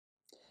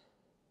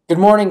Good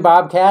morning,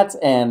 Bobcats,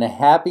 and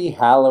happy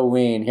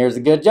Halloween. Here's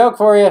a good joke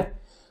for you.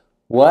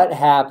 What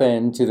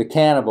happened to the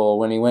cannibal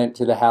when he went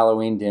to the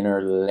Halloween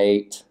dinner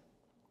late?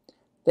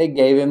 They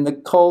gave him the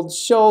cold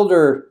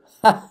shoulder.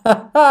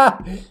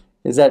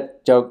 Is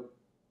that joke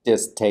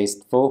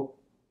distasteful?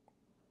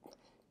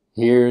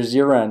 Here's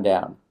your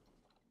rundown.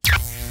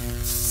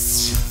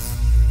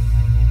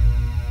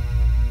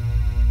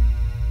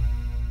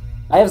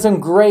 I have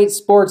some great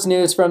sports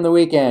news from the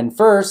weekend.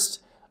 First,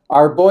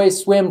 our boys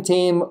swim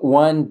team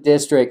won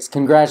districts.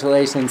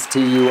 Congratulations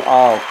to you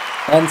all.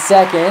 And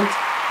second,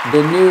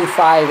 the new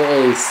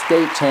 5A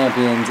state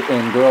champions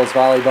in girls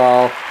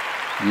volleyball.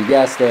 You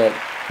guessed it,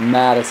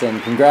 Madison.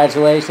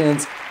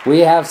 Congratulations. We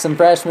have some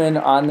freshmen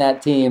on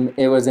that team.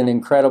 It was an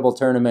incredible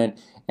tournament,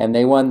 and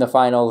they won the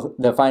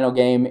final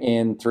game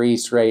in 3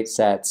 straight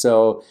sets.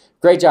 So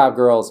great job,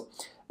 girls.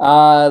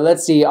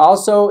 Let's see.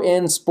 Also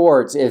in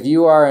sports, if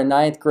you are a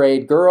 9th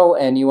grade girl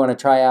and you want to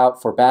try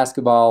out for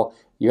basketball,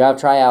 you have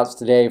tryouts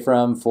today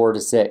from 4 to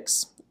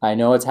 6. I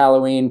know it's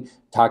Halloween.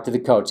 Talk to the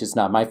coach. It's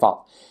not my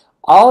fault.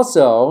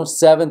 Also,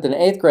 7th and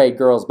 8th grade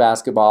girls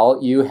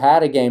basketball, you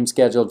had a game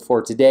scheduled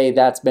for today.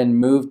 That's been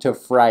moved to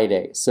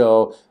Friday.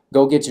 So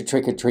go get your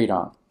trick-or-treat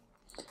on.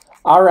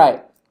 All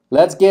right.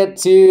 Let's get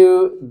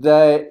to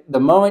the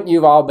moment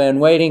you've all been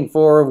waiting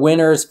for,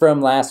 winners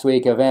from last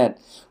week's event.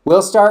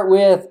 We'll start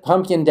with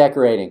pumpkin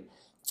decorating.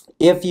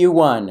 If you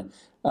won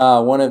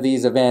one of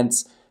these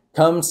events,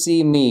 come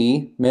see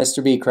me,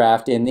 Mr.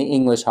 Becraft, in the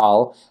English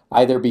Hall,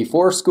 either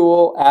before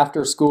school,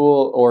 after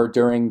school, or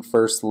during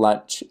first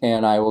lunch,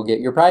 and I will get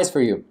your prize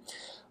for you.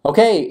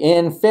 Okay,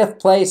 in 5th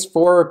place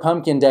for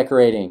pumpkin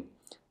decorating,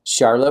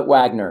 Charlotte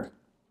Wagner.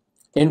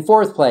 In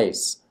 4th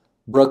place,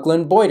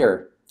 Brooklyn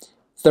Boyder.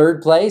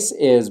 3rd place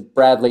is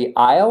Bradley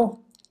Isle.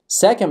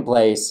 2nd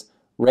place,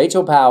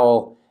 Rachel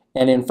Powell.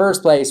 And in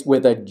 1st place,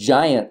 with a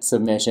giant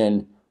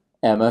submission,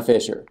 Emma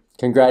Fisher.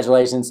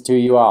 Congratulations to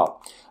you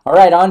all. All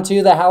right, on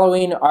to the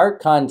Halloween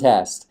art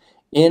contest.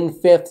 In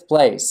 5th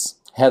place,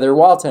 Heather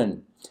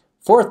Walton.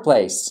 4th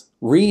place,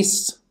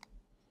 Reese.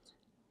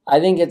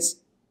 I think it's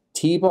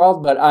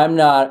T-bald, but I'm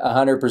not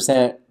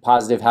 100%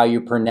 positive how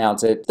you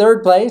pronounce it.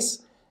 3rd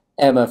place,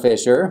 Emma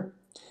Fisher.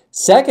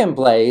 2nd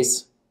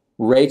place,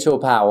 Rachel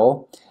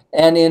Powell.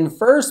 And in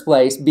 1st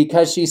place,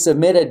 because she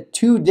submitted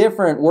 2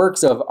 different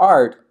works of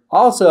art,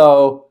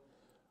 also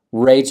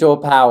Rachel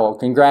Powell.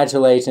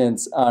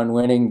 Congratulations on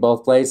winning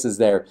both places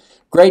there.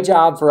 Great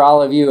job for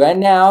all of you. And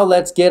now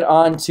let's get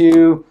on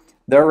to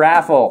the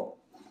raffle.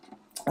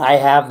 I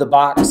have the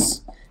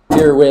box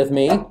here with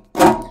me.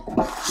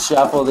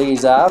 Shuffle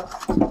these up.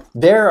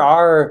 There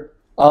are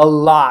a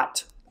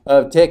lot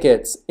of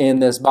tickets in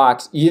this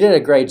box. You did a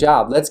great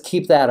job. Let's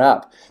keep that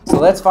up. So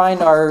let's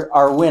find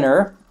our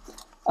winner.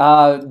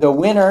 The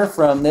winner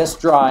from this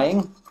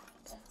drawing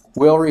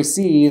will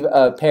receive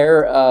a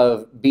pair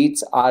of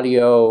Beats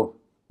Audio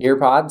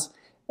earpods,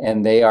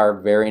 and they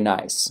are very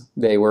nice.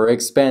 They were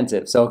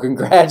expensive. So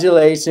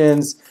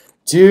congratulations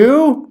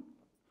to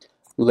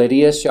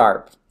Lydia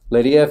Sharp.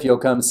 Lydia, if you'll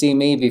come see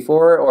me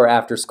before or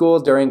after school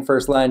during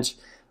first lunch,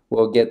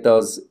 we'll get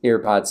those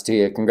earpods to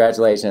you.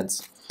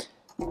 Congratulations.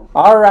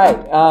 All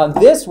right,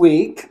 this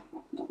week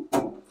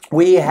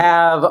we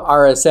have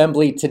our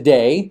assembly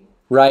today,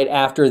 right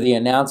after the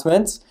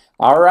announcements.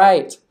 All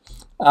right,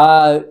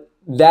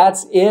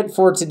 that's it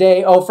for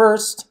today. Oh,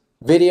 first,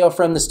 video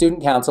from the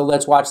Student Council.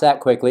 Let's watch that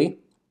quickly.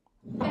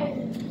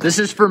 This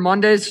is for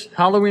Monday's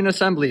Halloween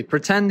assembly.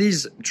 Pretend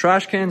these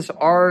trash cans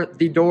are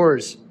the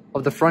doors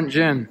of the front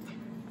gym.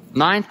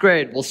 9th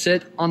grade will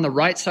sit on the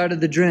right side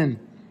of the gym.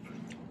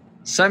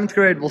 7th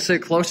grade will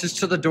sit closest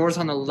to the doors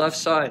on the left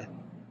side.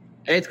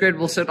 8th grade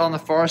will sit on the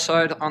far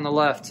side on the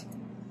left.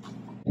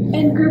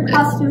 And group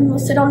costume will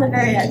sit on the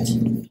very edge.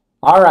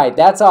 All right,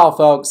 that's all,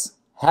 folks.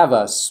 Have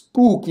a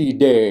spooky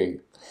day.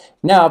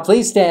 Now,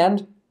 please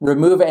stand,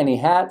 remove any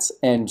hats,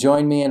 and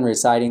join me in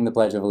reciting the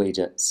Pledge of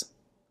Allegiance.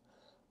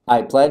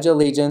 I pledge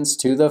allegiance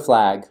to the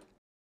flag